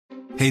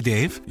Hey,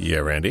 Dave. Yeah,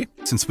 Randy?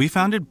 Since we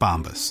founded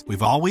Bombas,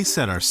 we've always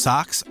said our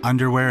socks,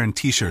 underwear, and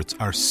T-shirts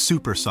are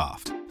super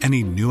soft.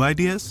 Any new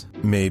ideas?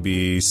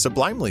 Maybe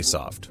sublimely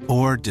soft.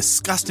 Or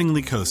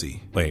disgustingly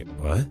cozy. Wait,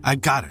 what? I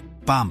got it.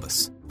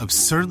 Bombas.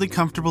 Absurdly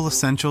comfortable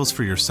essentials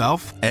for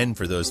yourself And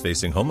for those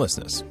facing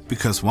homelessness.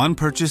 because one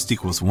purchased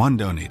equals one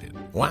donated.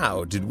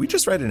 Wow, did we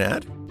just write an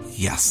ad?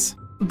 Yes.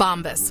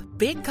 Bombas.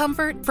 Big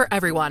comfort for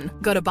everyone.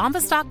 Go to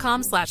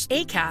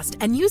bombas.com/ACAST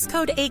and use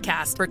code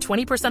ACAST for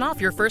 20%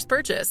 off your first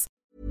purchase.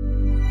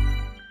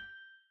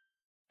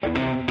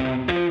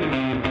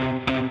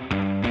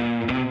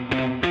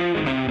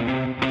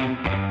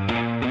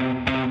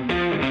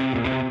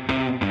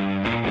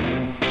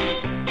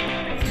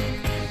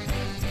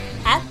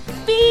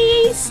 Happy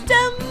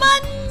Easter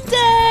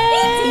Monday!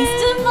 It's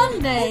Easter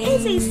Monday. It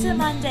is Easter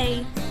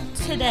Monday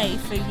today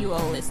for you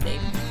all listening.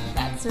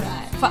 That's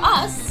right. For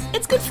us.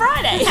 It's Good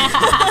Friday.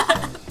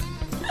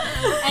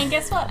 And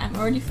guess what? I'm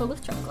already full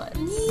of chocolate.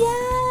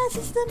 Yes,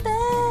 it's the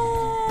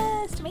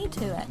best. Me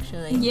too,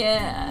 actually.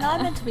 Yeah. No,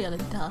 I'm meant to be on a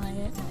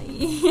diet.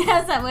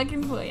 How's that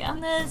working for you?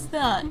 No, it's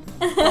not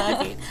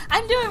working.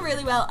 I'm doing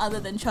really well other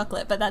than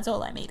chocolate, but that's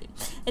all I'm eating.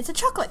 It's a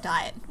chocolate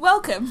diet.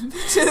 Welcome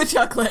to the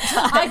chocolate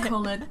diet. I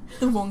call it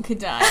the Wonka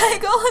diet. I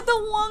call it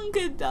the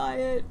Wonka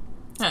diet.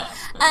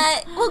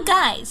 Well,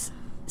 guys,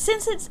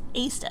 since it's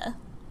Easter,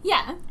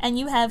 Yeah. and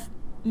you have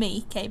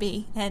me,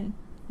 KB, and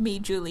me,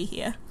 Julie,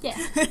 here. Yeah.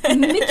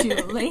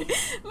 Julie.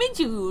 Me,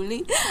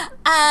 Julie.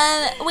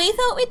 We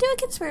thought we'd do a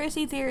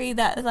conspiracy theory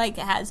that, like,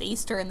 has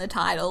Easter in the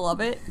title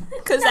of it,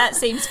 because that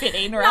seems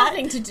fitting, right?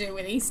 Nothing to do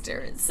with Easter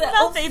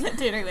itself. Nothing to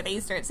do with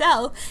Easter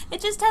itself.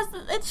 It just has,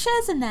 it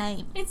shares a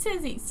name. It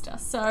says Easter,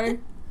 so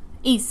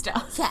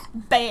Easter. Yeah,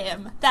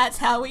 bam. That's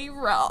how we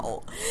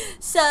roll.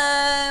 So,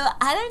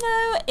 I don't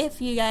know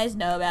if you guys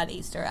know about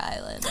Easter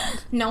Island.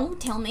 No,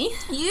 tell me.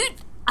 You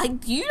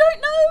don't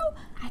know?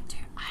 I do.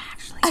 I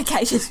actually.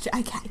 Okay, just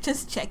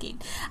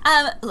checking.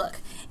 Look,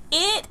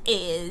 it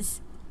is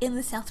in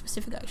the South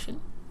Pacific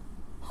Ocean.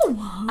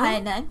 Oh, I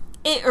know.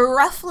 It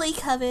roughly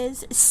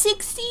covers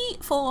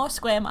 64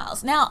 square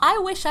miles. Now, I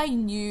wish I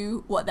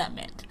knew what that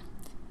meant,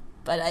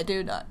 but I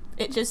do not.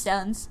 It just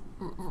sounds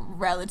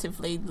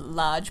relatively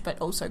large, but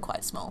also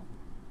quite small.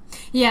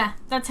 Yeah,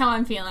 that's how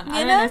I'm feeling. I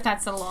don't know if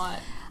that's a lot.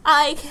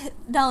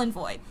 Null and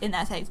void in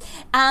that case.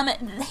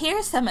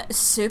 Here's some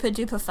super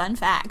duper fun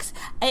facts.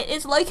 It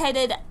is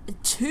located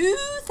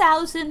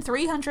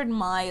 2,300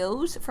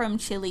 miles from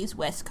Chile's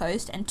west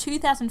coast and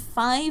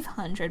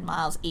 2,500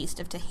 miles east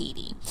of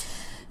Tahiti.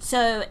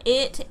 So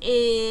it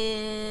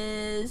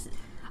is...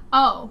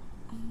 Oh.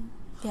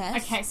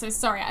 Yes. Okay, so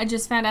sorry, I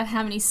just found out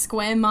how many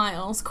square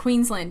miles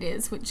Queensland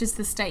is, which is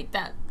the state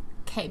that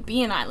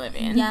KB and I live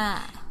in.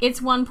 Yeah.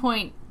 It's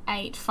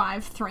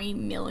 1.853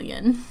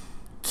 million.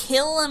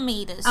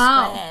 Kilometers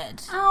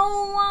squared.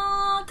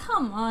 Oh,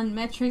 come on,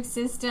 metric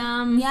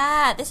system.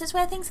 Yeah, this is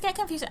where things get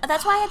confusing.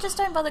 That's why I just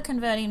don't bother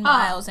converting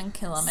miles and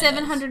kilometers.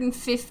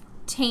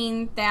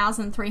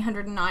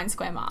 715,309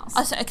 square miles.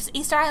 Oh, so because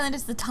Easter Island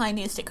is the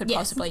tiniest it could Yes.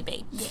 possibly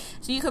be. Yeah.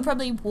 So you could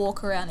probably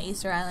walk around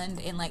Easter Island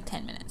in like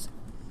 10 minutes.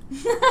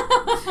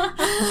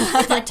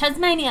 It's like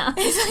Tasmania.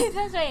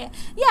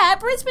 Yeah,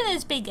 Brisbane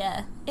is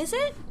bigger. Is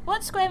it?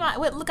 What square mile?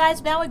 Well,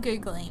 guys, now we're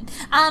Googling.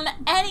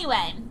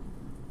 Anyway.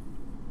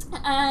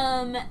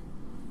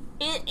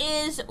 It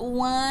is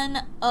one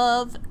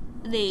of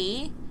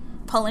the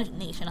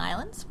Polynesian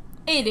islands.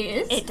 It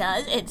is. It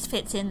does. It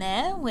fits in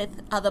there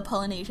with other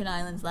Polynesian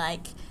islands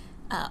like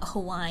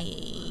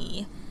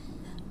Hawaii,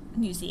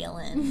 New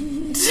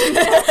Zealand.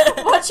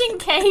 Watching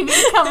KB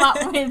come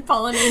up with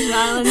Polynesian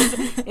islands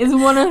is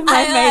one of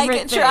my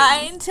favorite things.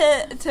 Trying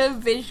to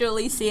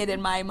visually see it in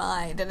my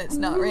mind, and it's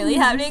not really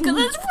happening because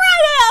it's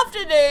Friday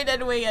afternoon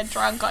and we are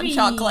drunk on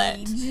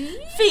chocolate.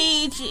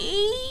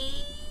 Fiji.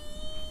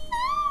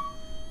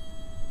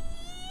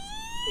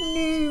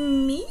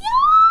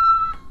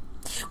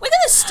 We're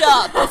going to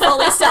stop before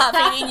we start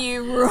feeding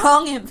you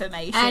wrong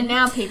information. And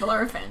now people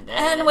are offended.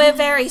 And we're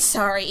very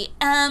sorry.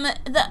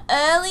 The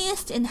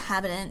earliest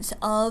inhabitants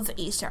of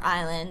Easter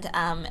Island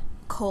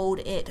called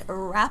it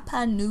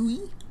Rapa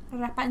Nui.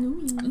 Rapa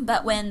Nui.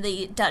 But when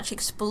the Dutch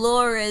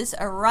explorers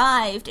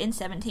arrived in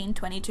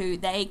 1722,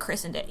 they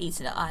christened it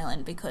Easter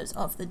Island because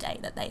of the day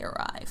that they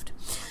arrived.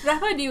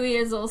 Rapa Nui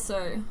is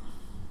also,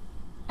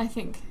 I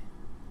think,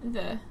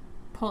 the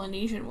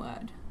Polynesian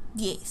word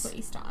Yes. for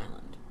Easter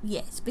Island.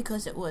 Yes,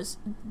 because it was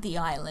the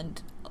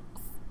island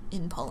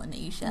in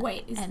Polynesia.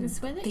 Wait, is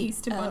this where the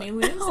Easter Bunny oh,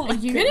 lives? oh Are my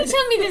you going to goodness.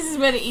 tell me this is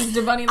where the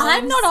Easter Bunny lives?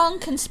 I'm not on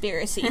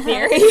conspiracy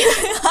theory.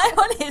 I'm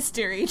on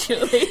history,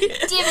 Julie. Damn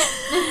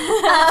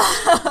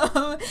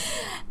it.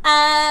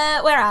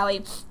 Where are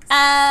we?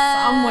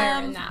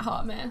 Somewhere in that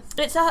hot mess.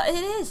 It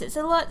is. It's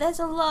a lot. There's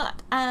a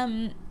lot.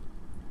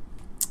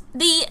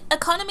 The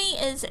economy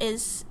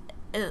is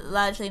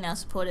largely now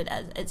supported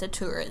as it's a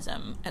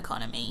tourism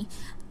economy.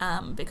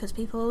 Because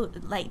people,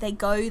 like, they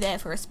go there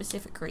for a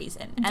specific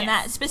reason. And Yes.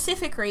 that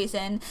specific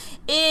reason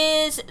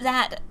is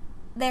that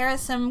there are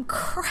some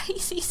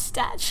crazy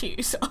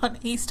statues on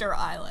Easter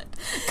Island.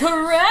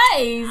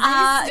 Crazy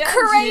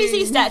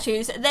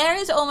statues. There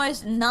is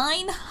almost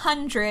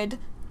 900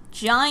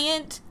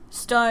 giant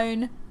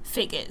stone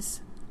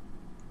figures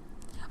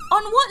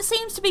on what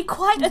seems to be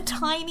quite a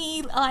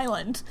tiny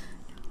island.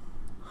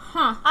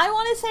 Huh. I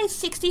want to say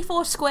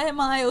 64 square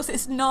miles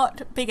is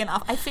not big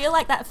enough. I feel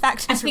like that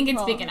fact is I think wrong.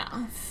 it's big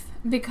enough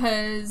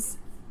because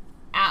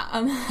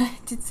I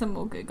did some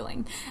more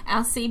Googling.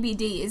 Our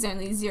CBD is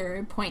only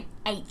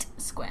 0.8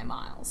 square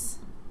miles.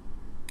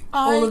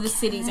 All of the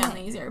cities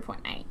only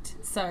 0.8.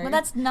 So Well,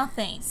 that's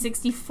nothing.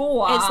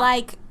 64 It's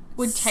like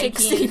would take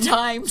 60 in.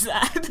 times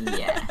that.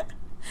 Yeah.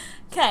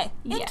 Okay.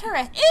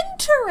 Yeah.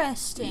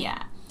 Interesting.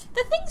 Yeah.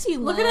 The things you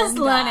learn, Look at us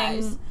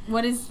learning guys.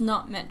 what is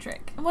not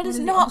metric. What is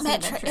the not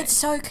opposite of metric? It's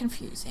so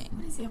confusing.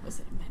 What is the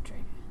opposite of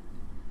metric?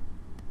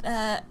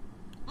 Ah!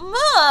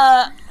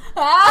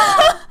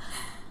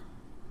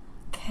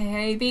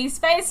 KB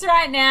Space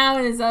right now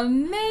is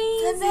amazing.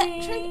 The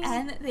metric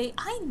and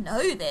I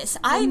know this.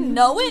 I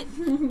know it.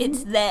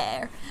 It's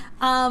there.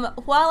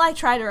 While I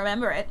try to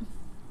remember it,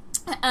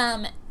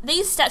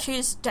 these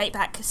statues date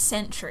back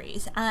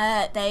centuries.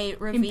 They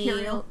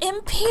reveal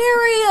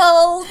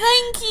Imperial.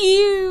 Thank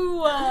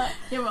you.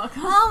 You're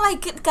welcome. Oh my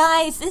god,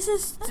 guys, this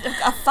is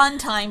a fun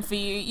time for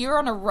you. You're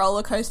on a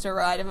roller coaster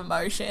ride of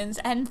emotions,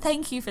 and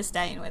thank you for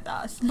staying with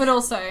us. But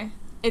also,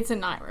 it's a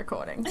night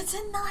recording. It's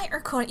a night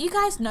recording. You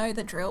guys know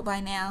the drill by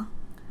now.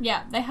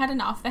 Yeah, they had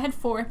enough. They had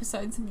 4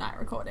 episodes of night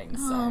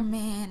recordings. So. Oh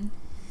man.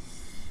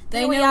 They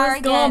Here we know are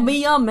it's gonna again.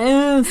 be a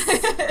mess.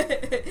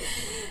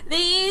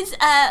 These,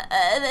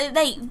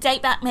 they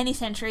date back many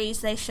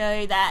centuries. They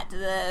show that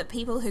the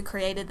people who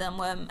created them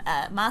were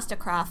master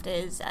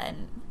crafters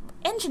and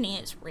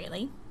engineers,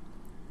 really.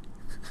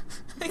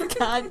 I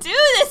can't do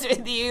this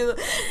with you,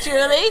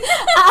 Julie.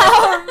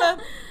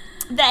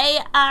 They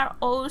are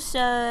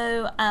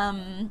also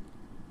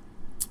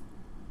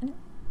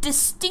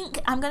distinct.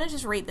 I'm going to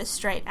just read this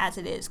straight as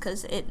it is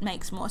because it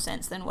makes more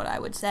sense than what I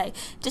would say.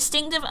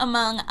 Distinctive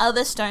among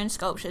other stone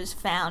sculptures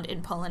found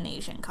in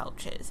Polynesian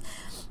cultures.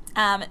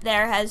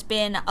 There has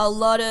been a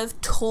lot of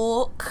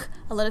talk,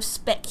 a lot of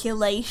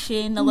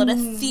speculation, a lot of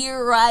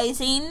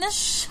theorizing.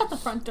 Shut the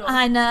front door.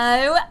 I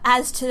know,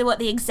 as to what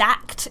the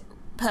exact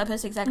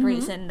purpose,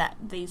 reason that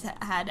these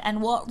had,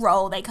 and what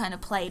role they kind of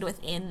played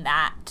within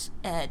that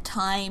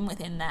time,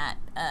 within that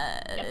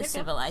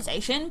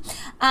civilization,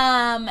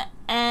 and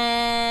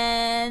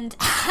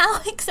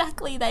how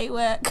exactly they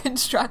were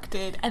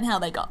constructed and how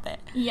they got there.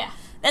 Yeah.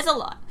 There's a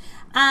lot.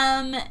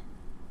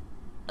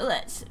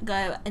 Let's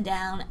go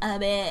down a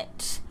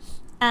bit.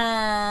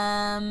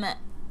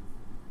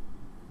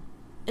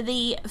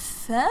 The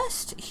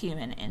first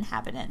human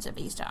inhabitants of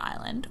Easter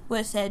Island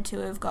were said to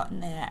have gotten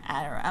there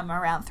at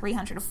around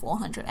 300 to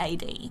 400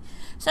 AD.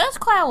 So that's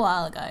quite a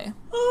while ago.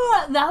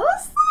 That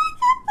was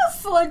like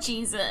before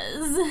Jesus.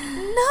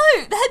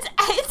 No,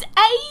 it's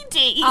AD.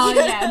 Oh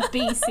yeah,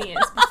 BC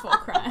is before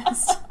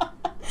Christ.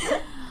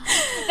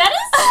 That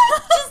is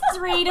just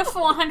 300 to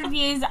 400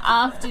 years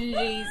after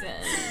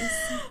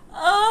Jesus.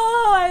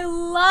 Oh, I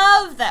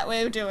love that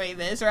we're doing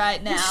this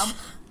right now.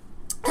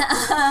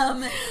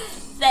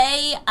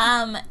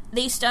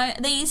 These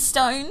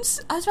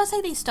stones, I was about to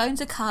say these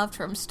stones are carved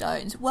from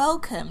stones.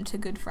 Welcome to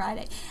Good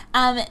Friday.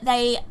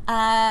 They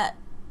are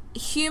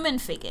human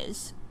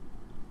figures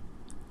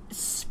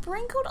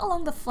sprinkled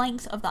along the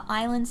flanks of the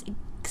island's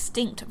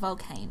extinct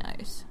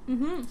volcanoes.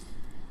 Mm-hmm.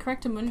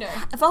 Correctamundo.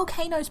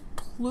 Volcanoes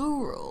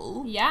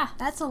plural. Yeah.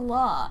 That's a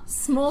lot.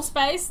 Small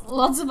space,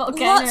 lots of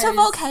volcanoes. Lots of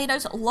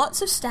volcanoes,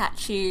 lots of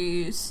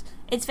statues.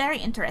 It's very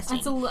interesting.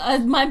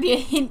 It might be a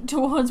hint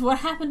towards what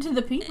happened to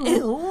the people.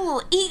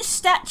 Ooh, each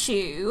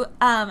statue,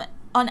 on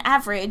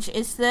average,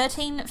 is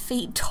 13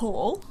 feet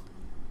tall.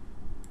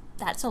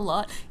 That's a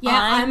lot. Yeah,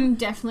 I'm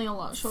definitely a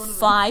lot shorter than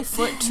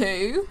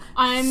 5'2".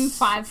 I'm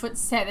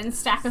 5'7".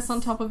 Stack us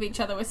on top of each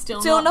other. We're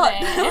still Still not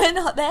there. We're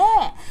not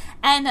there.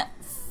 And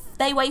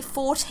they weigh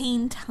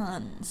 14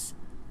 tons.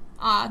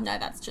 No,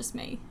 that's just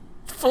me.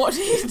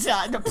 14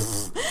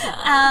 tons.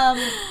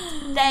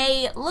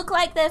 They look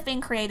like they've been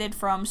created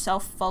from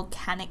soft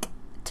volcanic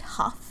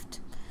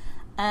tuft.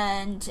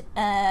 And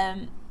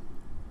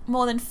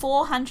more than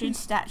 400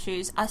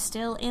 statues are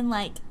still in,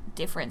 like,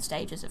 different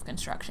stages of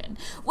construction.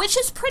 Which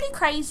is pretty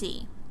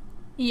crazy.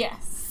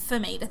 Yes. For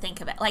me to think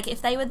of it. Like,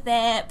 if they were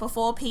there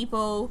before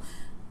people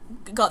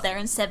got there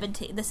in the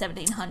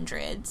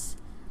 1700s,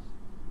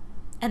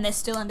 and they're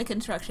still under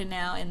construction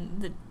now in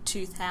the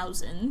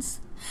 2000s.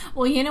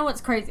 Well, you know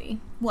what's crazy?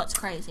 What's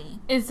crazy?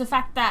 Is the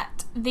fact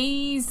that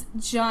these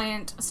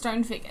giant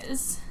stone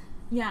figures,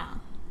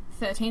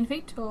 13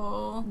 feet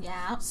tall,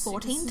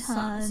 14 piece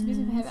tons. of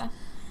paper,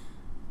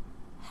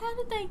 how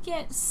did they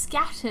get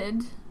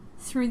scattered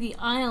through the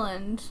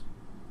island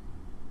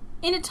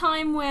in a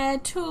time where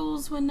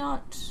tools were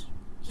not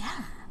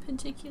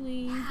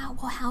particularly...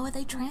 How are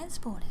they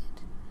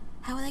transported?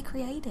 How are they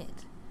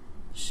created?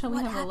 Shall we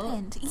What have a look?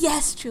 happened?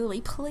 Yes,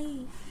 Julie,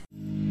 please.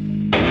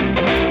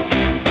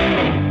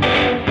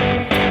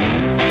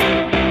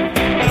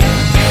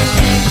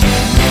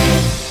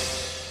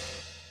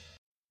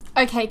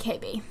 Okay,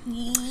 KB.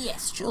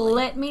 Yes, Julie.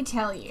 Let me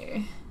tell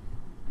you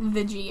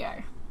the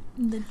geo.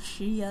 The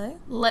geo?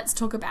 Let's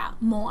talk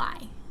about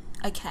Moai.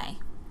 Okay.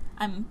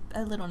 I'm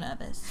a little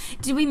nervous.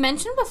 Did we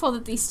mention before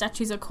that these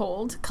statues are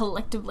called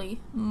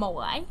collectively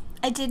Moai?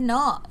 I did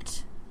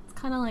not. It's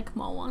kind of like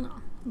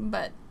Moana,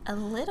 but A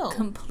little.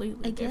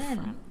 completely Again,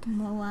 different.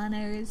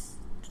 Moana is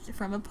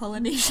from a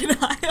Polynesian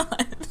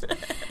island.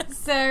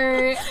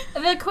 So,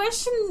 the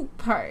question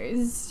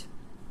posed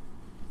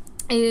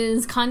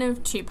is kind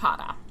of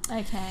two-parter.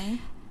 Okay.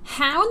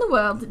 How in the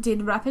world did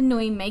Rapa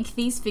Nui make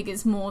these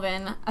figures more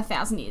than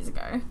 1,000 years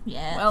ago?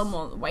 Yes.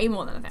 Well, way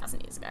more than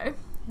 1,000 years ago.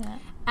 Yeah.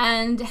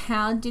 And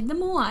how did the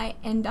Moai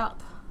end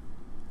up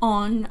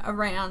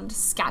around,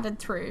 scattered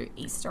through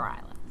Easter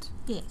Island?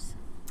 Yes.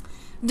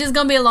 This is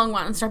going to be a long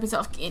one. Strap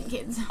yourself in,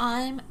 kids.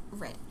 I'm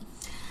ready.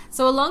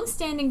 So a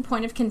long-standing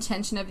point of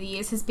contention over the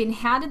years has been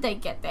how did they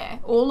get there?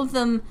 All of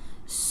them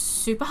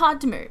super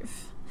hard to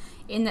move.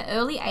 In the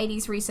early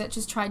 80s,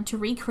 researchers tried to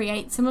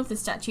recreate some of the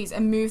statues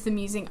and move them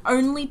using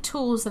only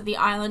tools that the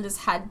islanders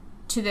had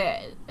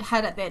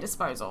at their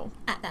disposal.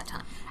 At that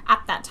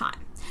time.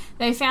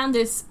 They found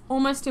this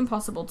almost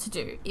impossible to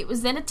do. It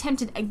was then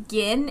attempted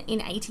again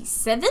in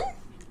 87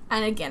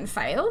 and again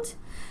failed.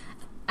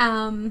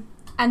 And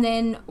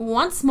then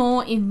once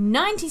more in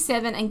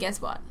 97 and guess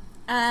what?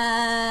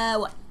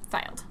 What?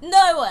 Failed.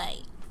 No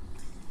way.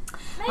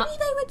 Maybe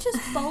they were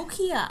just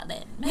bulkier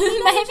then.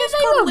 Maybe Maybe just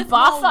they got were a little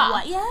buffer. more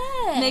weight.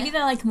 Yeah. Maybe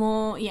they're like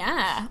more,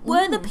 yeah.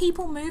 Were the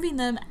people moving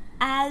them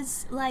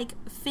as like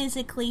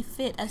physically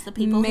fit as the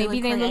people who had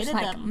Maybe they created looked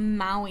like them?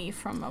 Maui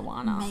from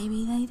Moana.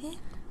 Maybe they did.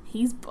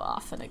 He's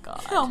buff and a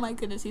god. Oh my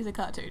goodness, he's a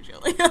cartoon,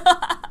 Julie.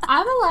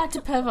 I'm allowed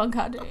to perv on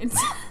cartoons.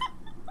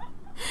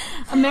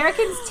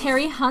 Americans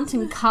Terry Hunt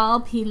and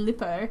Carl P.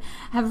 Lippo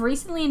have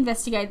recently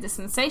investigated the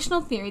sensational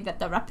theory that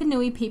the Rapa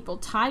Nui people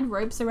tied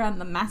ropes around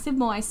the massive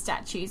Moai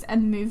statues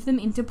and moved them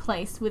into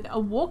place with a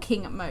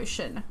walking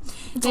motion.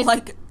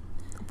 Like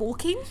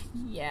walking?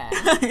 Yeah,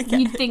 Okay.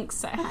 you'd think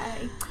so,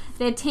 hey.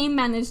 Their team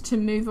managed to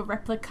move a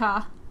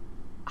replica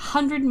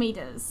 100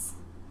 metres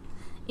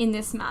in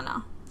this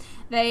manner.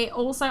 They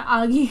also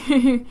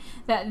argue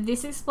that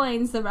this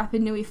explains the Rapa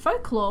Nui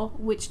folklore,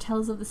 which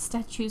tells of the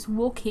statues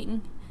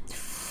walking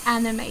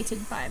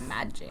animated by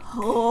magic.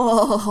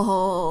 Oh.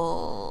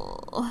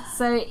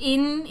 So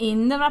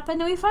in the Rapa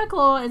Nui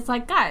folklore, it's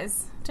like,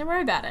 guys, don't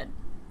worry about it.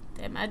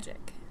 They're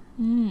magic.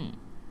 I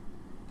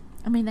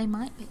mean, they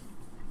might be.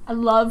 I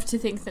love to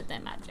think that they're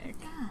magic.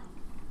 Yeah.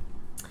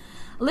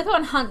 Lippo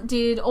and Hunt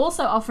did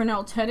also offer an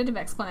alternative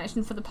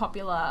explanation for the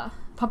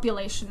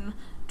population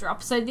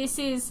drop. So this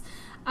is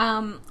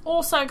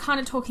also kind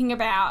of talking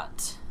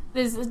about...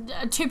 There's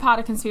a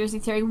two-parter conspiracy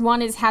theory.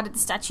 One is how did the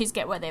statues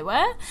get where they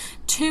were?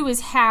 Two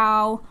is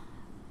how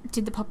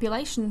did the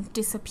population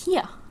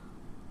disappear?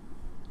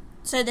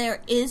 So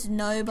there is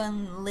no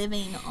one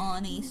living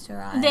on Easter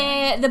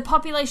Island? The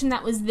population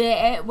that was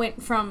there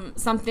went from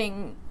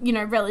something,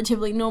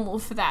 relatively normal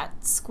for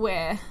that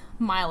square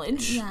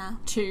mileage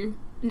to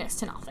next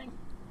to nothing.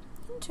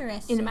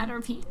 Interesting. In a matter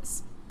of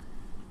years.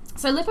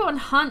 So Lippo and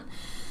Hunt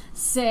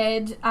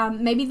said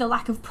maybe the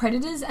lack of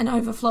predators and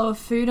overflow of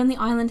food on the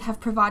island have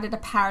provided a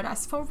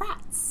paradise for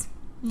rats.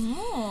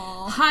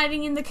 Oh.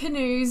 Hiding in the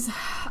canoes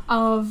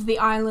of the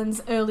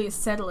island's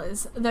earliest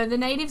settlers. Though the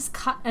natives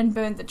cut and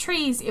burned the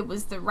trees, it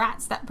was the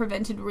rats that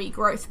prevented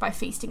regrowth by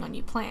feasting on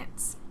new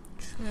plants.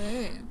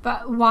 True.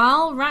 But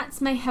while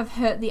rats may have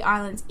hurt the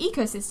island's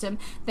ecosystem,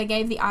 they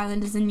gave the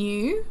islanders a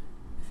new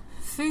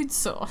food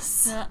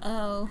source.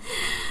 Uh-oh.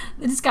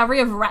 The discovery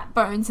of rat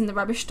bones in the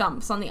rubbish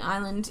dumps on the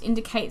island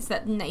indicates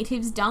that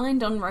natives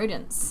dined on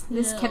rodents.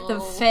 This kept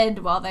them fed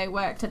while they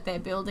worked at their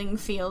building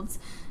fields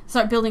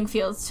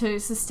to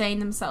sustain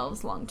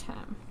themselves long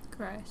term.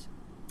 Gross.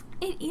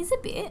 It is a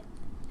bit.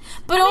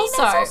 But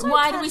also,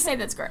 why do we say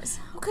that's gross?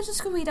 Well, because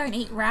we don't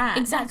eat rats.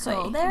 Exactly.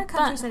 That's all. There are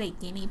countries that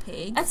eat guinea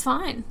pigs. That's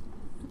fine.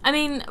 I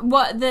mean,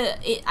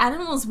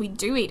 animals we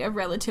do eat are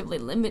relatively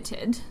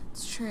limited.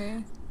 It's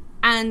true.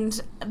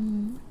 And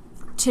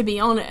to be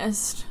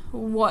honest,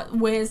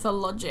 where's the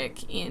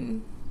logic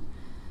in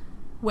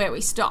where we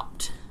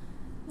stopped?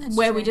 That's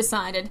where true. we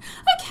decided,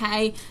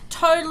 okay,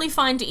 totally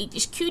fine to eat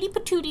this cutie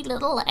patootie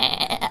little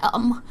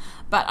lamb,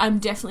 but I'm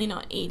definitely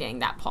not eating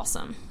that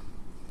possum.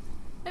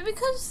 But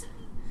because...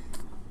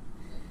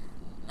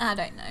 I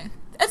don't know.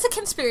 It's a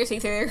conspiracy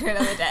theory for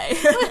another day.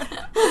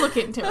 We'll look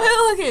into it.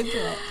 We'll look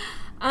into it.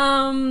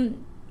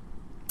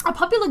 A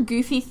popular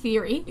Goofy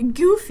theory...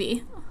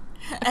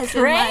 As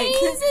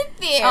Crazy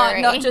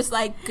theory. not just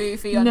like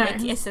Goofy on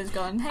Mickey. It says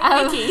gone,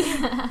 hey Mickey.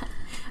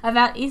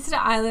 About Easter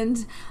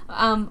Island,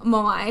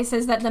 Moai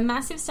says that the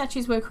massive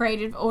statues were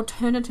created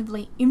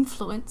alternatively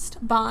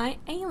influenced by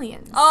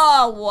aliens.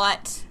 Oh,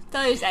 what?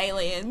 Those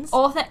aliens.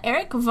 Author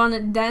Eric von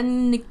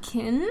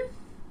Daniken,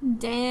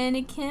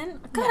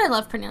 God, I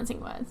love pronouncing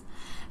words,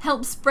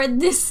 helped spread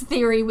this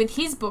theory with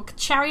his book,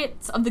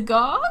 Chariots of the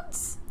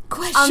Gods?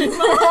 Question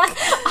mark.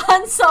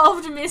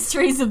 Unsolved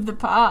Mysteries of the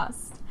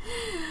Past.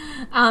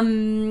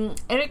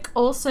 Eric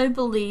also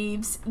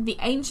believes the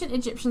ancient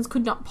Egyptians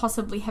could not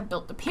possibly have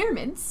built the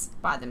pyramids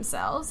by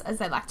themselves, as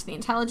they lacked the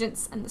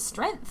intelligence and the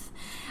strength.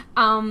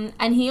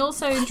 And he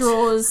also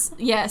draws,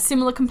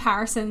 similar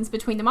comparisons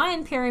between the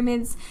Mayan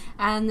pyramids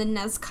and the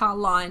Nazca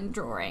line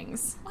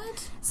drawings.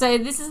 What? So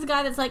this is the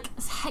guy that's like,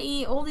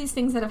 hey, all these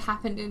things that have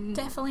happened in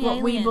Definitely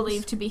what we aliens.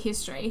 believe to be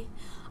history.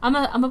 I'm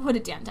gonna put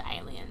it down to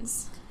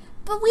aliens.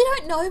 But we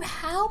don't know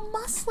how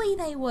muscly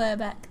they were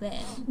back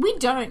then. We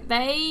don't.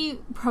 They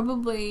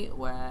probably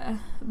were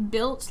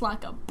built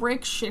like a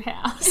brick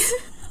shithouse.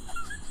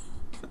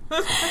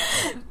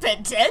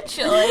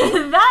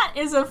 Potentially. That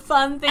is a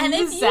fun thing And to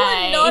if say. you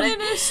are not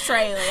in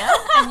Australia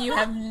and you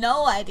have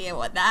no idea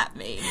what that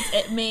means,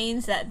 it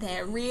means that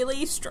they're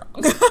really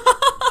strong.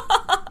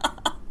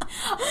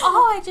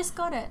 Oh, I just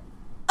got it.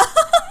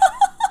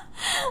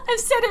 I've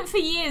said it for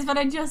years, but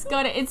I just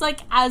got it. It's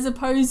like, as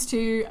opposed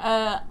to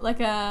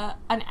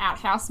an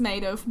outhouse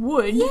made of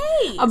wood,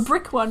 Yes. a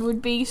brick one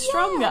would be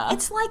stronger. Yeah,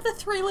 it's like the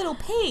Three Little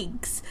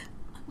Pigs,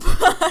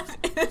 but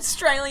in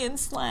Australian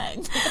slang.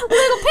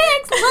 Little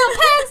pigs,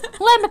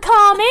 let me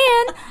come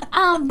in.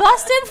 I'm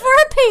busted for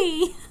a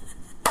pee.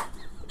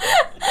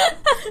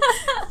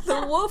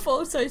 The wolf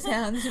also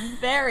sounds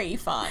very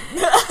fun.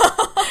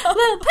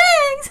 Little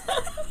pigs.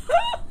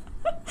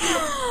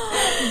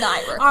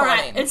 Night recording. All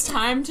right, it's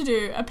time to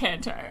do a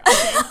panto.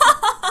 Okay.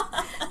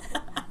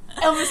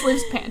 Elvis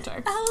lives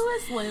panto.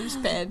 Elvis lives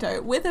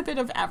panto with a bit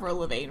of Avril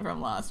Lavigne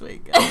from last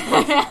week.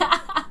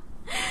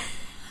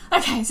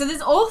 Okay, so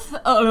there's also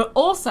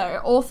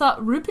author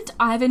Rupert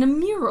Ivan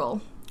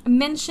Mural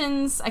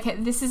mentions, okay,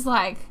 this is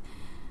like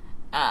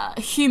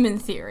human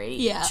theory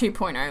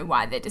 2.0,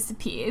 why they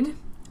disappeared,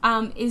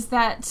 is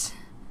that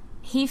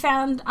he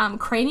found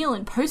cranial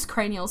and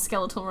postcranial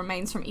skeletal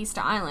remains from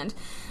Easter Island.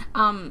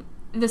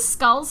 The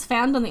skulls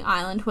found on the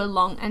island were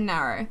long and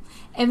narrow.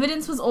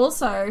 Evidence was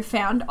also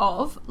found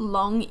of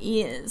long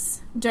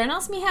ears. Don't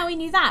ask me how he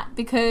knew that,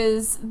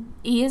 because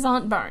ears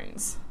aren't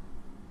bones.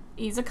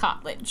 Ears are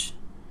cartilage.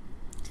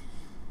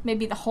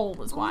 Maybe the hole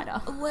was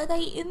wider. Were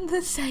they in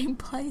the same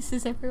place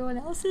as everyone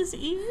else's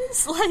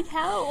ears? Like,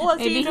 how was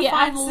Maybe he to he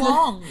find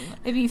long?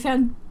 Maybe you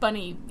found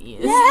bunny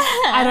ears. Yeah.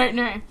 I don't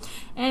know.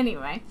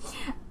 Anyway.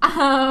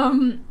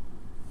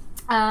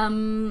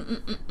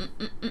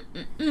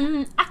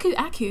 Aku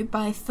Aku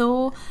by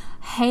Thor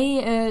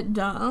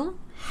Heyerdahl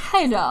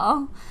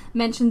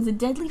mentions a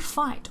deadly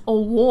fight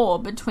or war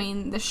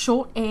between the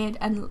short-eared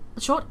and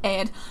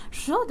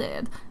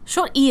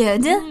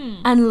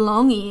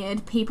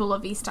long-eared people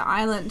of Easter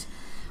Island.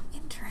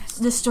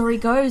 Interesting. The story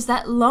goes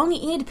that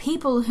long-eared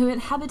people who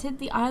inhabited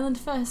the island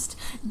first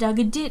dug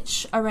a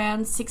ditch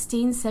around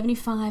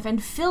 1675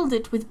 and filled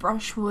it with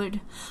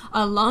brushwood.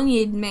 A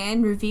long-eared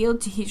man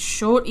revealed to his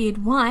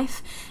short-eared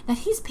wife that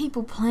his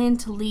people planned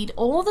to lead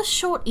all the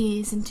short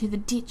ears into the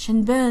ditch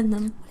and burn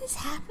them. What is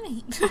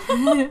happening?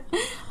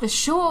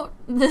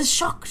 The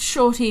shocked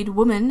short-eared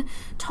woman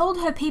told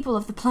her people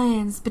of the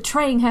plans,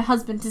 betraying her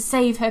husband to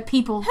save her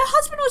people. Her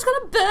husband was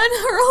going to burn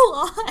her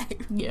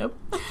alive. Yep.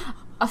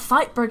 A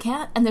fight broke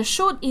out, and the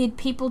short-eared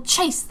people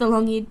chased the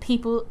long-eared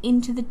people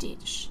into the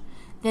ditch.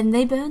 Then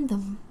they burned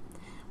them,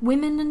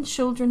 women and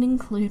children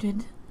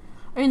included.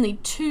 Only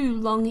 2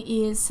 long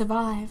ears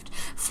survived,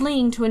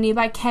 fleeing to a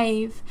nearby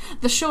cave.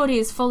 The short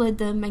ears followed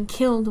them and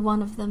killed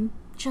one of them,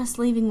 just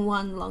leaving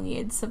 1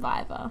 long-eared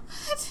survivor.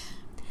 What?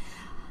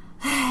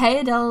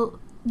 Heyerdahl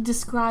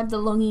described the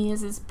long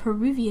ears as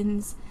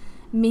Peruvians,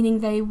 meaning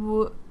they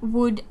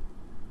would...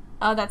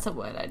 Oh, that's a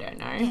word I don't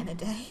know.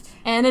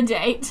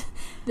 Anodate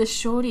the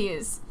short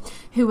ears,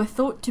 who were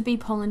thought to be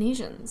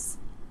Polynesians.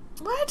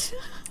 What?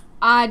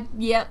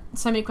 Yep,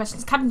 so many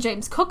questions. Captain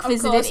James Cook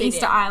visited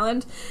Easter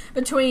Island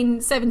between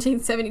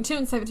 1772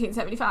 and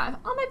 1775.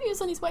 Oh, maybe he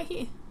was on his way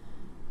here.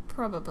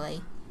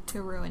 Probably.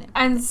 To ruin it.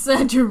 And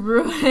so, to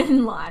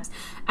ruin lives.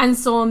 And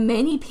saw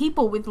many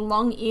people with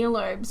long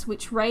earlobes,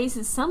 which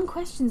raises some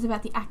questions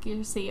about the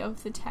accuracy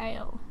of the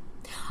tale.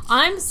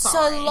 I'm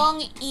sorry. So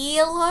long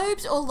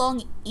earlobes or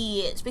long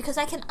ears? Because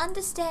I can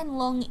understand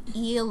long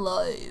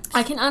earlobes.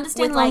 I can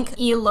understand with, long like,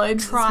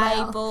 earlobes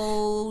tribal, as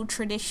well.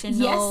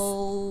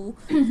 traditional.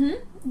 Yes. Mm-hmm.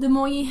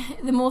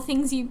 The more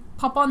things you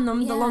pop on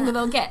them, the longer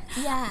they'll get.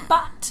 Yeah.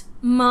 But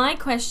my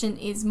question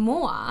is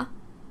more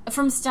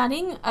from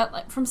studying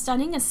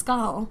a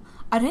skull.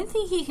 I don't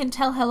think you can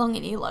tell how long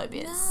an earlobe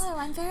is. No,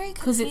 I'm very confused.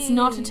 Because it's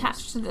not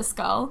attached to the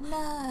skull.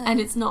 No. And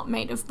it's not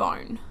made of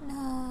bone.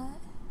 No.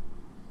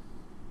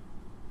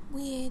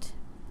 Weird.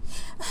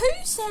 Who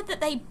said that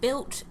they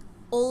built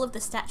all of the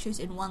statues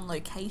in one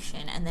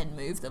location and then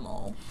moved them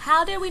all?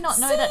 How do we not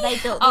know that they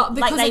built Oh,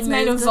 because they it's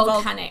made of moved the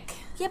volcanic.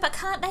 Yeah, but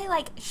can't they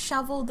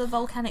shovel the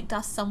volcanic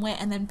dust somewhere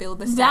and then build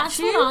the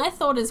statue? That's what I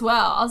thought as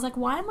well. I was like,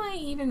 why am I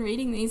even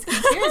reading these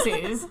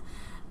conspiracies?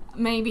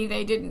 Maybe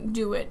they didn't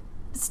do it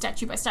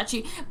statue by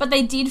statue, but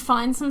they did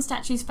find some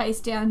statues face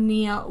down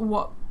near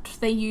what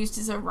they used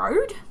as a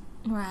road.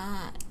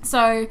 Right.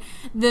 So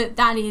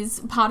that is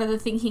part of the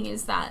thinking,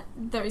 is that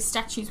those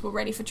statues were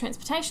ready for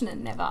transportation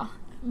and never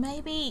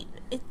Maybe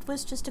it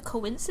was just a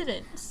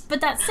coincidence.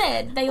 But that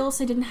said, they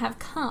also didn't have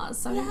cars,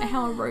 so I don't know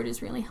how a road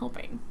is really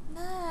helping.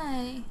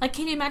 No. Like,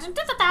 can you imagine?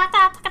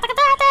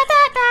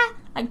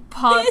 Like,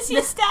 Here's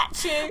your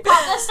statue.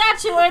 pop the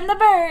statue in the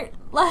boot.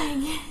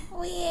 Like,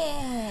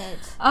 Weird.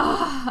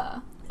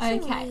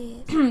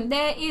 okay.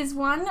 There is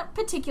one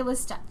particular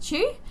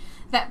statue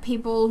that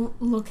people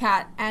look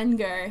at and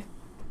go,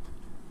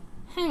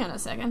 hang on a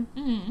second.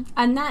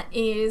 And that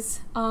is,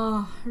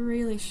 I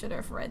really should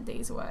have read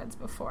these words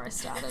before I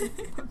started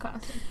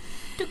podcasting.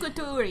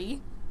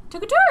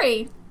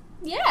 Tukuturi.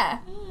 Yeah.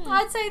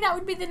 I'd say that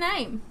would be the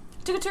name.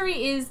 Tukuturi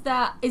is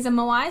a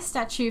Moai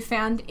statue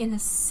found in a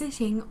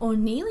sitting or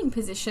kneeling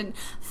position,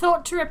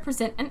 thought to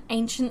represent an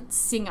ancient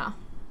singer.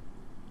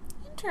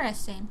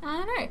 Interesting. I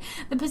don't know.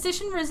 The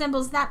position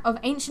resembles that of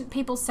ancient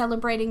people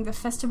celebrating the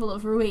festival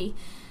of Rui.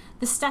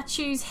 The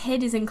statue's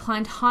head is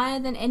inclined higher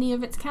than any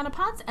of its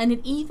counterparts, and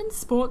it even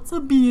sports a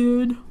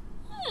beard.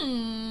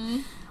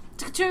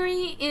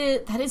 Tukuturi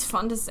is... That is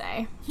fun to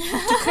say.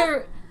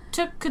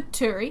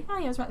 Tukuturi... Oh,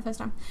 yeah, I was right the first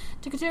time.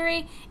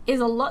 Tukuturi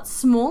is a lot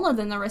smaller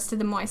than the rest of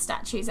the Moai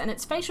statues, and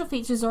its facial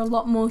features are a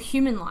lot more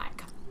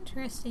human-like.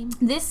 Interesting.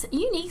 This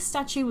unique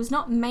statue was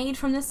not made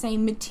from the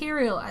same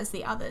material as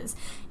the others.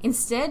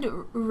 Instead,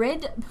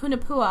 red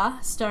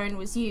punapua stone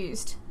was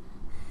used.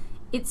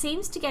 It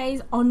seems to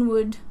gaze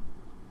onward...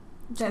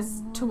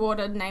 toward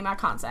a name I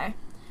can't say.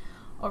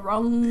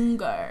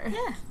 Orongo.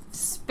 Yeah.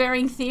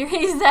 Spurring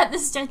theories that the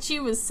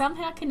statue was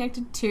somehow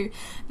connected to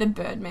the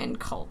Birdman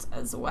cult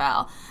as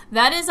well.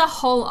 That is a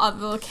whole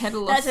other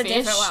kettle of fish. That's a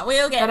different one.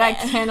 We'll get that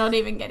there. I cannot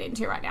even get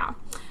into right now.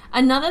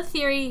 Another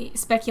theory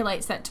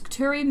speculates that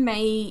Tukuturi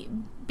may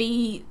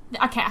be...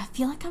 Okay, I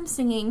feel like I'm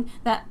singing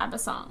that ABBA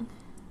song.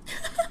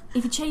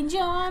 If you change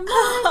your mind,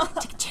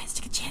 take a chance,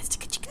 take a chance,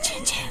 take a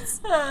chance.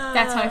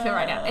 That's how I feel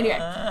right now. Anyway,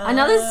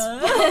 another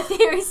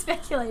theory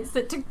speculates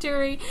that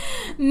Tukuturi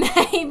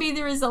may be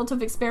the result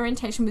of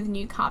experimentation with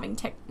new carving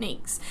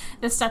techniques.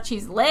 The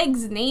statue's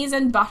legs, knees,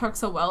 and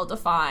buttocks are well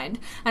defined,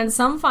 and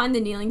some find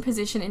the kneeling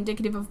position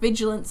indicative of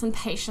vigilance and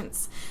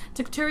patience.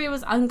 Tukuturi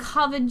was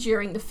uncovered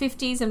during the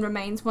 50s and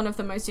remains one of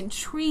the most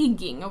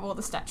intriguing of all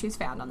the statues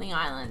found on the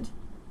island.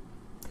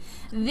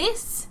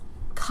 This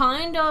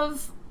kind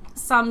of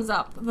sums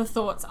up the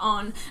thoughts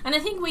on, and I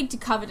think we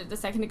covered it a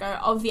second ago,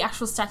 of the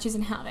actual statues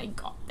and how they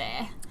got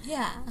there.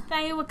 Yeah.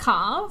 They were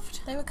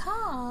carved. They were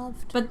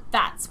carved. But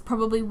that's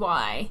probably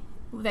why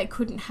they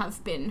couldn't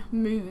have been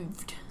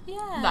moved.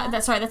 Yeah.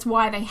 That's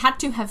why they had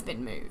to have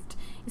been moved.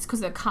 It's because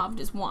they're carved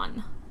as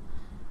one.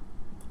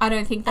 I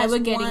don't think they were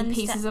getting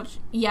pieces of...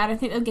 Yeah, I don't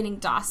think they were getting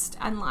dust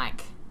and,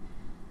 like,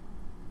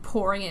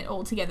 pouring it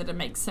all together to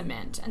make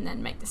cement and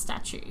then make the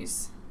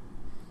statues.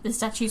 The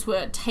statues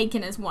were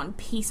taken as one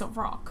piece of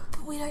rock.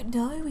 But we don't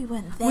know. We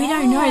weren't there. We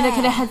don't know. They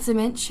could have had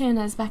cement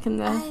as back in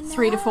the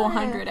 300 to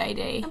 400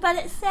 AD. But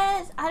it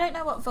says... I don't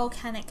know what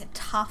volcanic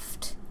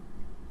tuft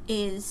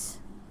is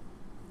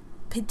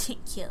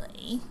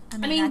particularly. I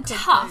mean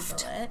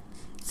tuft. Google it.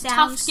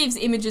 Tuft gives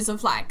images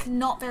of, like...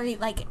 Not very,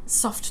 like...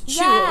 soft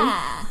chew.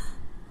 Yeah.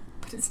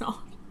 But it's not.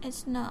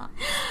 It's not.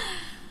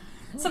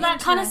 So that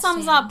kind of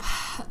sums up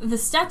the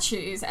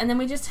statues, and then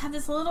we just have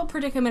this little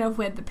predicament of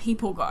where the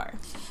people go.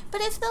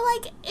 But if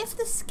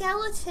the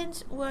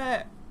skeletons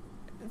were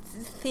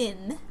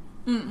thin,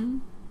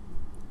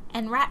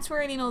 and rats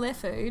were eating all their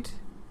food,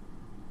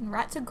 and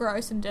rats are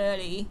gross and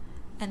dirty,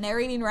 and they're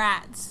eating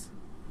rats,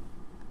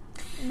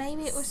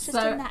 maybe it was just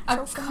a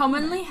natural phenomenon.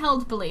 Commonly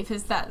held belief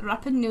is that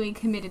Rapa Nui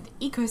committed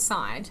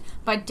ecocide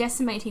by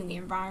decimating the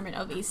environment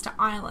of Easter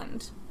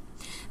Island.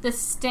 This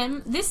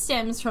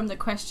stems from the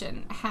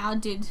question, how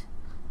did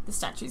the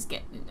statues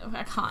get...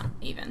 I can't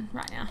even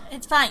right now.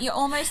 It's fine, you're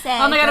almost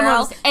there, Oh my god, I'm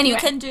almost there. Anyway, you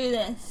can do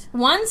this.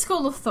 One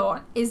school of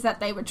thought is that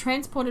they were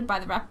transported by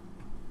the Rapa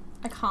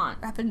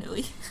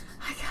Nui.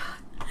 I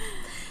can't.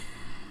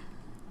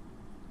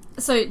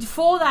 So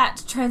for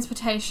that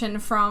transportation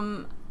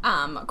from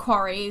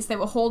quarries, they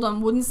were hauled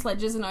on wooden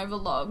sledges and over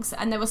logs,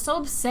 and they were so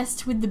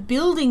obsessed with the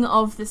building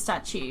of the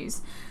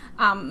statues,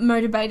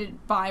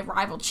 motivated by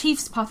rival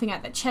chiefs puffing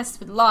out their chests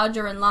with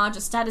larger and larger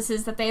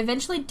statues, that they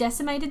eventually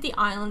decimated the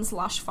island's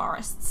lush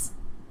forests.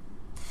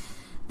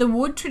 The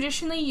wood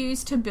traditionally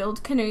used to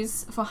build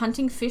canoes for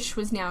hunting fish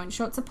was now in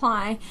short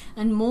supply,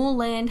 and more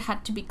land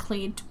had to be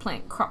cleared to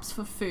plant crops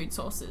for food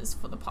sources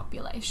for the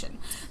population.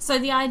 So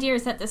the idea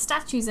is that the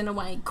statues, in a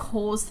way,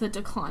 caused the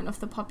decline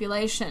of the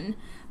population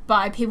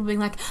by people being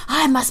like,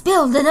 I must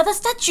build another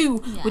statue,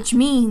 which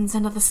means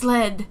another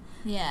sled.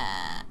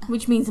 Yeah.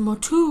 Which means more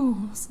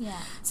tools. Yeah.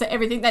 So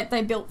everything that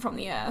they built from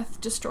the earth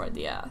destroyed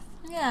the earth.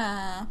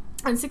 Yeah.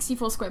 And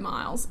 64 square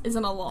miles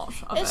isn't a lot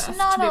of It's earth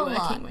not to be a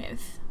working lot.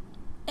 with.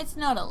 It's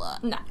not a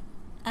lot. No.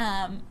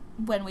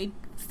 When we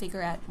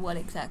figure out what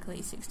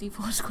exactly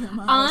 64 square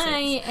miles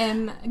I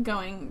am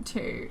going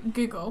to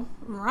Google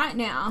right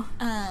now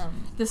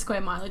the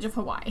square mileage of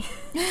Hawaii.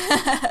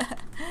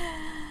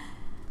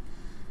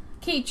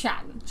 Keep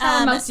chatting.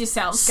 Chat amongst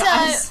yourselves,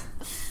 guys.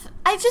 So,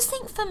 I just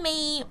think for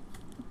me,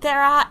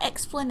 there are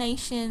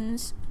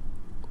explanations.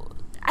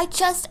 I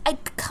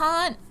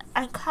can't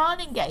I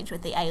can't engage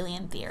with the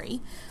alien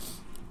theory.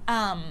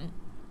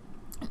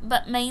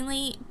 But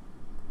mainly,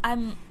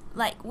 I'm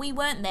like, we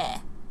weren't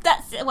there.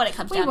 That's what it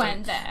comes down to. We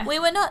weren't there. We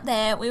were not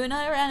there. We were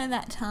not around in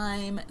that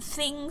time.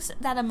 Things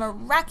that are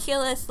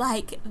miraculous,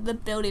 like the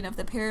building of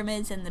the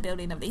pyramids and the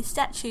building of these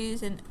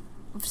statues and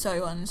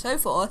so on and so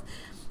forth,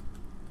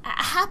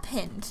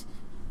 happened.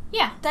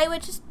 Yeah. They were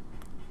just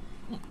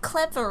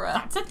cleverer.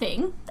 That's a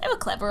thing. They were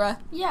cleverer.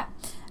 Yeah.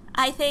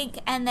 I think,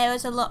 and there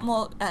was a lot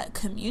more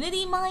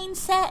community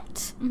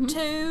mindset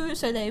too,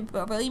 so they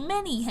probably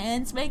many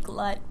hands make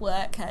light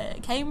work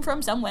came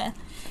from somewhere.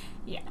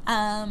 Yeah.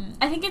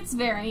 I think it's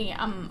very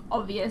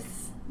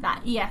obvious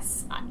that,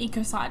 yes,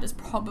 ecocide is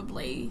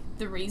probably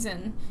the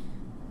reason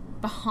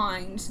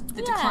behind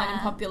the decline in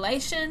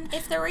population.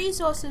 If the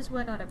resources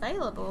were not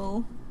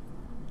available,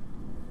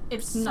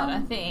 it's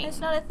not a thing. It's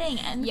not a thing.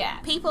 And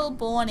people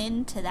born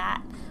into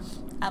that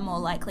are more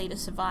likely to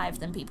survive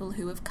than people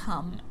who have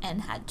come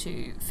and had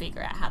to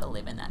figure out how to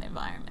live in that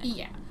environment.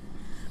 Yeah.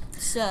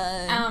 So...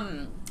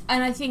 and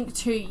I think,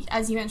 too,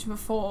 as you mentioned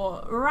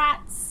before,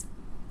 rats,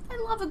 they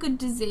love a good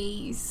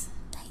disease.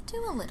 They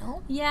do a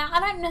little. Yeah,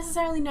 I don't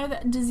necessarily know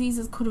that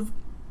diseases could have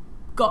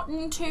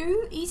gotten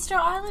to Easter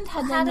Island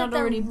had they not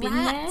already been there.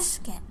 How did the rats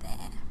get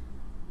there?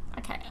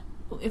 Okay,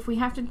 well, if we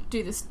have to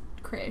do this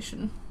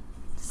creation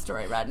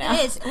story right now.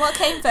 It is. What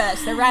came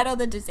first, the rat or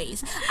the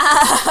disease?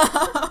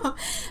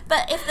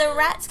 But if the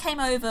rats came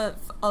over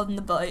on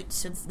the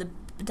boats of the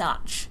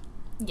Dutch,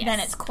 then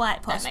it's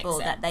quite possible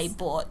that they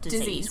brought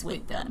disease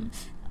with them.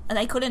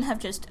 They couldn't have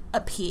just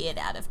appeared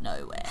out of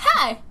nowhere.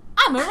 Hey,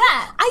 I'm a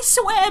rat. I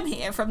swam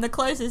here from the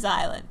closest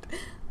island.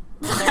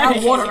 There are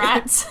water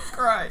rats.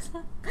 Gross.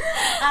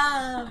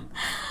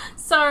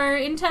 So,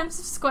 in terms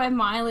of square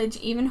mileage,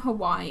 even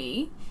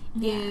Hawaii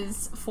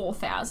is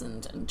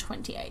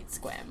 4,028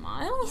 square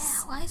miles.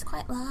 Yeah, Hawaii's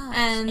quite large.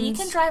 And you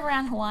can drive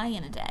around Hawaii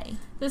in a day.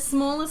 The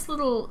smallest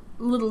little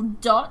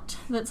dot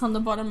that's on the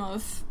bottom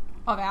of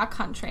our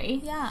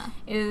country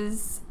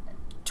is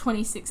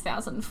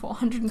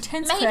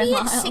 26,410 square miles. Maybe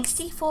it's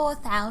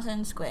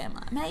 64,000 square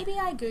miles. Maybe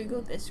I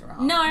googled this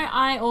wrong. No,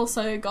 I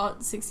also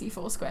got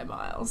 64 square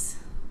miles.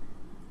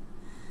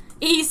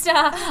 Easter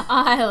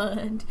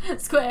Island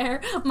square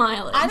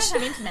mileage. I don't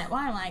have internet.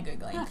 Why am I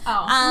googling?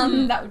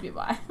 Oh, that would be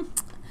why.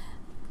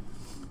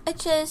 It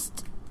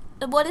just...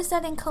 What is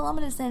that in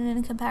kilometers then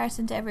in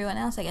comparison to everyone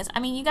else, I guess? I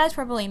mean, you guys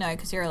probably know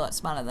because you're a lot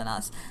smarter than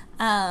us.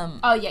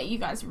 Oh, yeah, you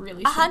guys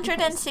really should.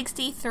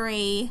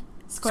 163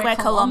 square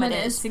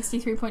kilometers.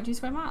 63.2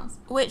 square miles.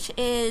 Which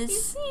is...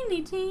 It's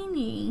teeny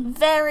teeny.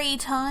 Very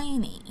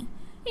tiny.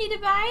 Eat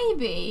a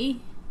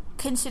baby.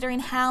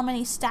 Considering how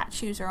many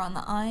statues are on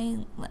the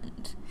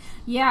island.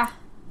 Yeah.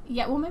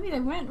 Yeah, well, maybe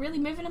they weren't really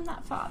moving them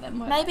that far then,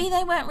 were Maybe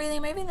they weren't really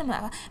moving them that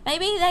far.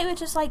 Maybe they were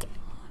just like...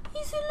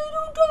 He's a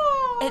little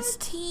dot. It's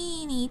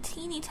teeny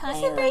tiny It's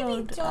a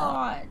baby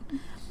dot.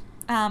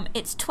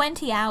 It's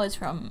 20 hours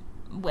from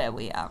where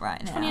we are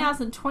right now. 20 hours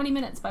and 20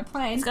 minutes by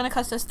plane. It's going to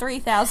cost us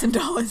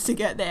 $3,000 to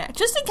get there.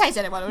 Just in case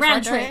anyone was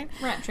Round wondering.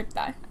 trip,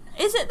 though.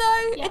 Is it,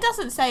 though? Yeah. It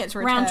doesn't say it's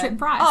return. Round trip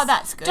price. Oh,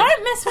 that's good.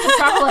 Don't mess with the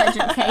travel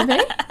agent,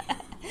 KB.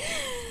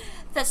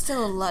 That's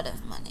still a lot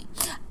of money.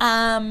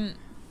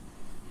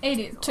 It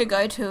is. To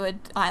go to an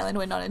island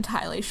we're not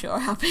entirely sure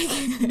how big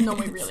it is. No,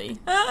 we really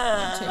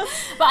want to.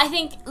 But I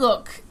think,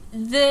 look,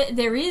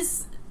 there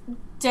is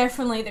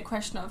definitely the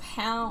question of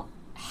how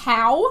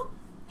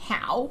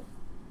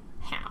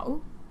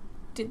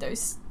did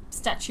those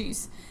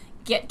statues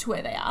get to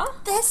where they are?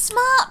 They're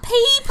smart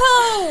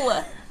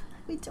people!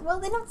 Well,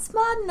 they're not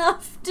smart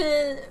enough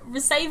to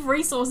save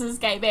resources,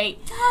 KB.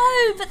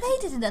 No, but they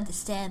didn't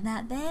understand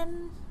that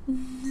then.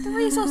 The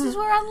resources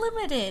were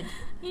unlimited.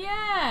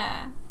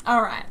 Yeah.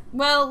 All right.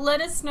 Well,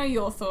 let us know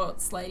your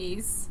thoughts,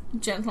 ladies,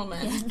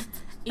 gentlemen.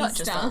 Not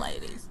Easter just the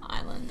ladies.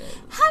 Islanders.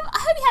 I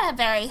hope you had a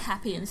very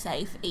happy and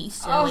safe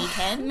Easter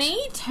weekend.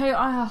 Me too.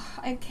 Oh,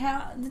 I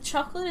can't. The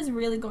chocolate has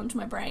really gone to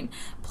my brain.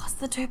 Plus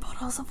the 2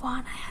 bottles of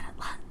wine I had at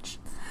lunch.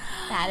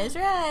 That is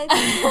right.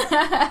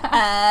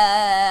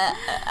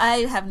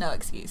 I have no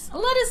excuse.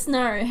 Let us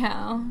know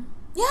how.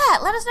 Yeah,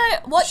 let us know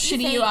what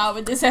shitty you are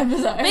with this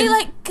episode. Be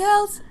like,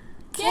 girls,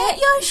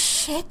 get your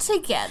shit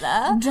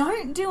together.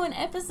 Don't do an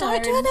episode.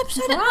 Don't do an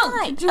episode drunk. at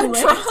night. I'm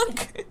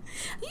drunk.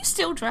 Are you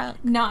still drunk?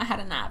 No, I had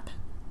a nap.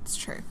 It's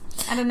true.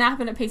 I had a nap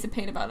and a piece of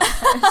peanut butter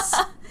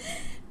toast.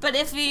 But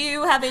if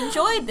you have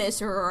enjoyed this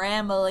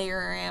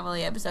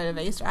rambly episode of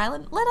Easter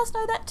Island, let us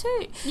know that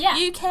too. Yeah.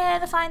 You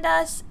can find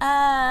us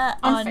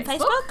on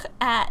Facebook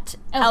at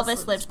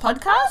Elvis Lives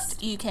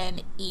Podcast. You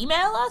can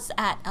email us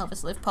at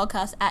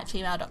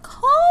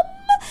elvislivepodcast@gmail.com.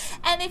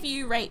 And if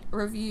you rate,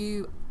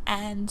 review,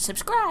 and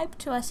subscribe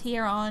to us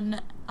here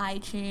on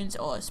iTunes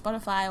or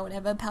Spotify or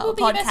whatever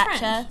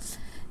podcatcher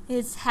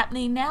is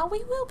happening now,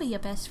 we will be your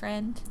best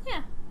friend.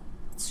 Yeah.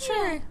 It's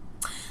true.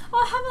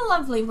 Well, have a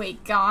lovely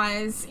week,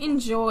 guys.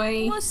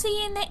 Enjoy. We'll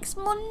see you next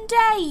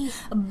Monday.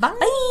 Bye.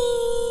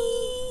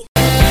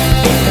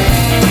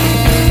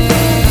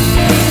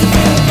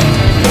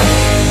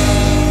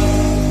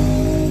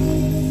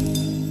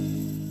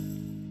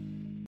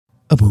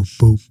 Bye.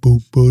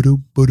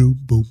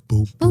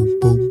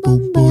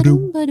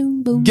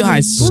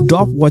 Guys,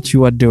 stop what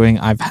you are doing.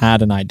 I've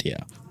had an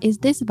idea. Is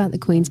this about the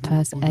Queen's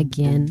purse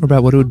again? Or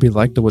about what it would be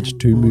like to watch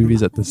 2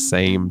 movies at the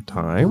same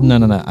time?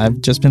 No.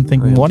 I've just been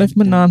thinking, what if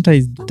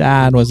Menante's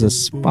dad was a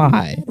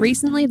spy?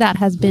 Recently, that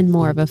has been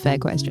more of a fair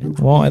question.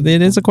 Well,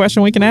 it is a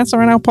question we can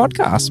answer on our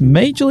podcast,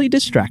 Majorly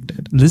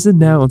Distracted. Listen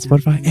now on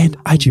Spotify and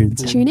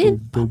iTunes. Tune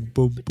in.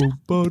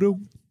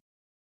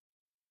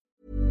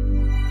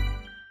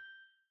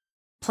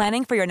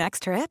 Planning for your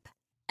next trip?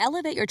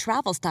 Elevate your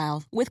travel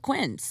style with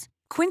Quince.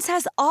 Quince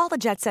has all the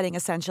jet-setting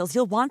essentials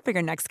you'll want for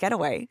your next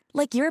getaway,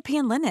 like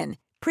European linen,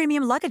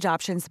 premium luggage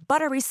options,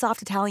 buttery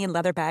soft Italian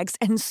leather bags,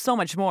 and so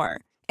much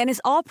more. And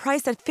is all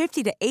priced at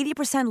 50 to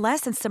 80%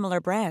 less than similar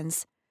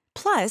brands.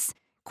 Plus,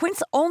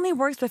 Quince only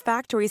works with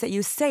factories that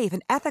use safe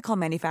and ethical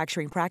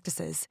manufacturing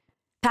practices.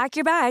 Pack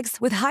your bags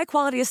with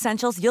high-quality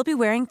essentials you'll be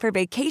wearing for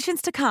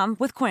vacations to come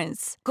with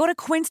Quince. Go to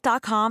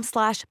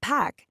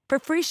quince.com/pack for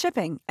free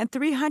shipping and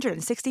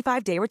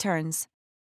 365-day returns.